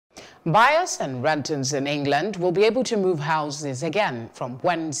Buyers and renters in England will be able to move houses again from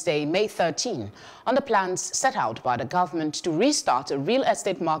Wednesday, May 13, on the plans set out by the government to restart a real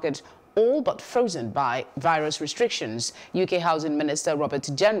estate market all but frozen by virus restrictions, UK Housing Minister Robert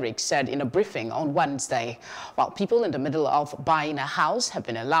Jenrick said in a briefing on Wednesday. While people in the middle of buying a house have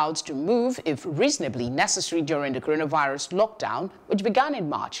been allowed to move if reasonably necessary during the coronavirus lockdown, which began in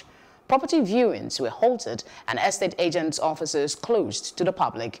March, property viewings were halted and estate agents' offices closed to the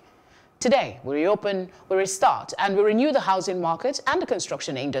public. Today, we reopen, we restart, and we renew the housing market and the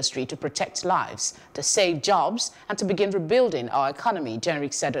construction industry to protect lives, to save jobs, and to begin rebuilding our economy,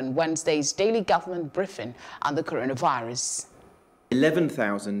 Jenrick said on Wednesday's daily government briefing on the coronavirus.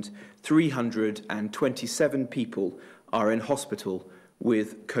 11,327 people are in hospital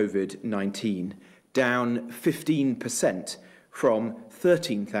with COVID-19, down 15% from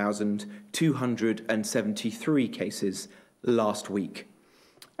 13,273 cases last week.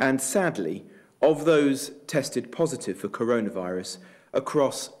 And sadly, of those tested positive for coronavirus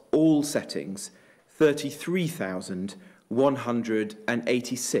across all settings,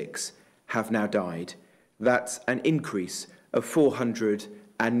 33,186 have now died. That's an increase of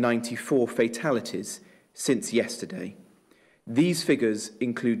 494 fatalities since yesterday. These figures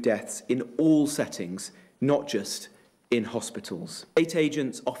include deaths in all settings, not just in hospitals. Estate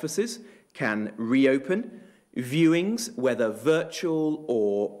agents' offices can reopen. Viewings, whether virtual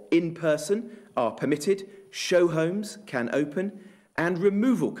or in-person, are permitted, show homes can open, and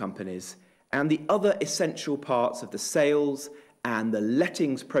removal companies and the other essential parts of the sales and the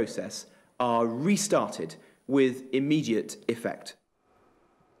lettings process are restarted with immediate effect.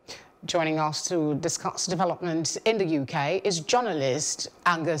 Joining us to discuss developments in the UK is journalist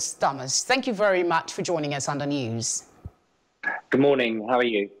Angus Thomas. Thank you very much for joining us on the news. Good morning. How are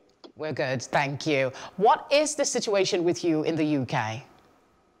you? We're good, thank you. What is the situation with you in the UK?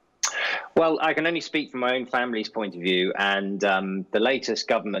 Well, I can only speak from my own family's point of view, and the latest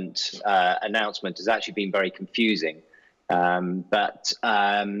government announcement has actually been very confusing. But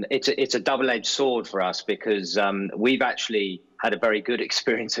it's a double-edged sword for us because we've actually had a very good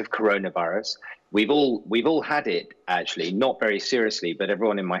experience of coronavirus. We've all had it, actually, not very seriously, but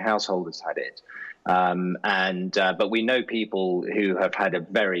everyone in my household has had it. But we know people who have had a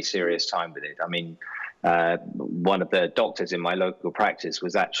very serious time with it. I mean, one of the doctors in my local practice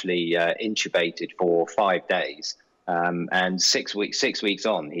was actually intubated for 5 days, and 6 weeks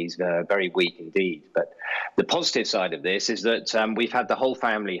on, he's very weak indeed. But the positive side of this is that we've had the whole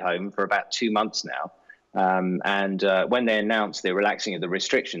family home for about 2 months now. When they announced the relaxing of the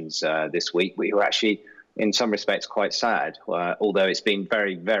restrictions this week, we were actually, in some respects, quite sad, although it's been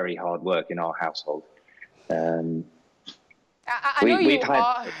very, very hard work in our household. I know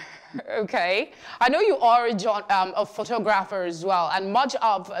you are a photographer as well, and much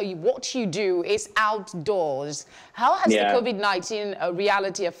of what you do is outdoors. How has the COVID-19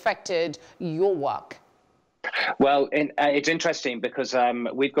 reality affected your work? Well, it's interesting because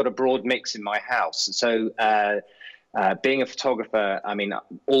we've got a broad mix in my house. So being a photographer, I mean,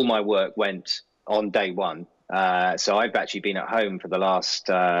 all my work went on day one. So I've actually been at home for the last,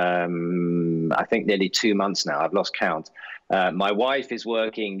 I think, nearly 2 months now. I've lost count. My wife is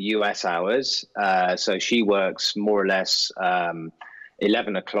working US hours. So she works more or less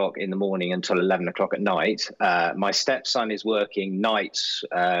 11 o'clock in the morning until 11 o'clock at night. My stepson is working nights,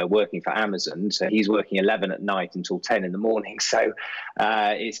 working for Amazon. So he's working 11 at night until 10 in the morning. So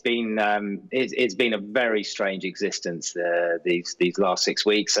it's been a very strange existence these last 6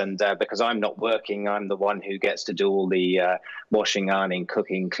 weeks. And because I'm not working, I'm the one who gets to do all the washing, ironing,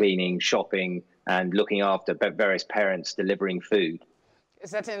 cooking, cleaning, shopping, and looking after various parents delivering food.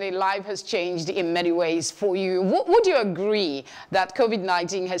 Certainly, life has changed in many ways for you. Would you agree that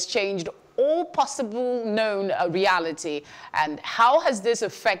COVID-19 has changed all possible known reality? And how has this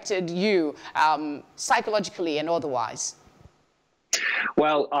affected you psychologically and otherwise?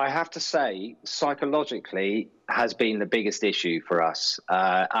 Well, I have to say, psychologically has been the biggest issue for us.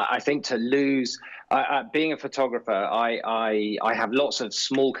 I think to lose, being a photographer, I have lots of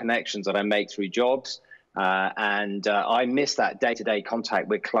small connections that I make through jobs. I miss that day-to-day contact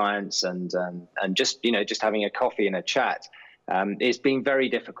with clients and just having a coffee and a chat. It's been very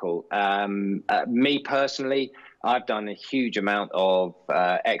difficult. Me personally, I've done a huge amount of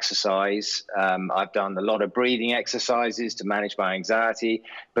exercise. I've done a lot of breathing exercises to manage my anxiety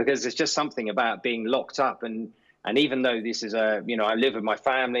because there's just something about being locked up. And even though this is I live with my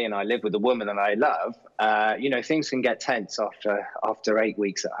family and I live with the woman that I love, things can get tense after 8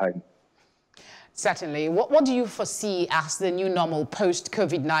 weeks at home. Certainly. What do you foresee as the new normal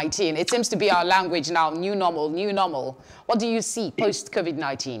post-COVID-19? It seems to be our language now, new normal, new normal. What do you see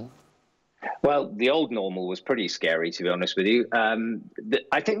post-COVID-19? Well, the old normal was pretty scary, to be honest with you.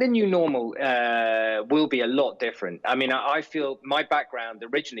 I think the new normal will be a lot different. I mean, I feel my background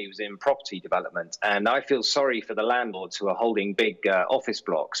originally was in property development, and I feel sorry for the landlords who are holding big office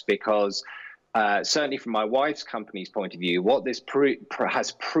blocks because certainly from my wife's company's point of view, what this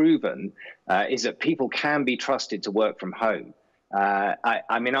has proven is that people can be trusted to work from home.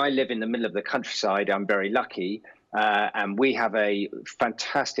 I mean, I live in the middle of the countryside. I'm very lucky. And we have a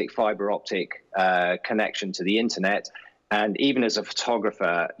fantastic fiber optic connection to the internet. And even as a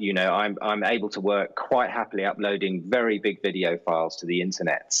photographer, you know, I'm able to work quite happily uploading very big video files to the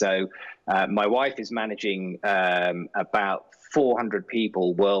internet. So my wife is managing about 400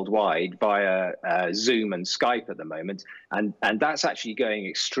 people worldwide via Zoom and Skype at the moment. And that's actually going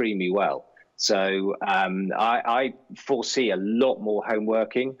extremely well. So I foresee a lot more home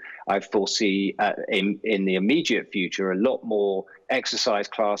working. I foresee in the immediate future a lot more exercise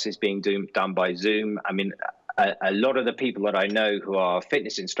classes being done by Zoom. I mean, a lot of the people that I know who are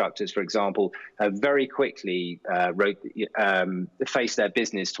fitness instructors, for example, have very quickly faced their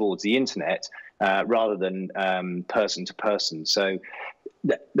business towards the internet rather than person to person. So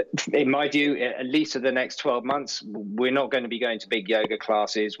in my view, at least for the next 12 months, we're not going to be going to big yoga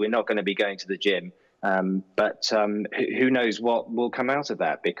classes. We're not going to be going to the gym. But who knows what will come out of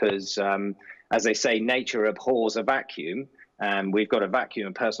that? Because, as they say, nature abhors a vacuum. And we've got a vacuum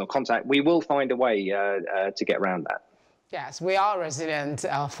of personal contact. We will find a way to get around that. Yes, we are resilient,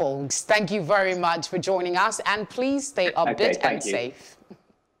 folks. Thank you very much for joining us. And please stay upbeat and safe.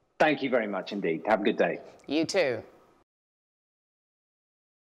 Thank you very much indeed. Have a good day. You too.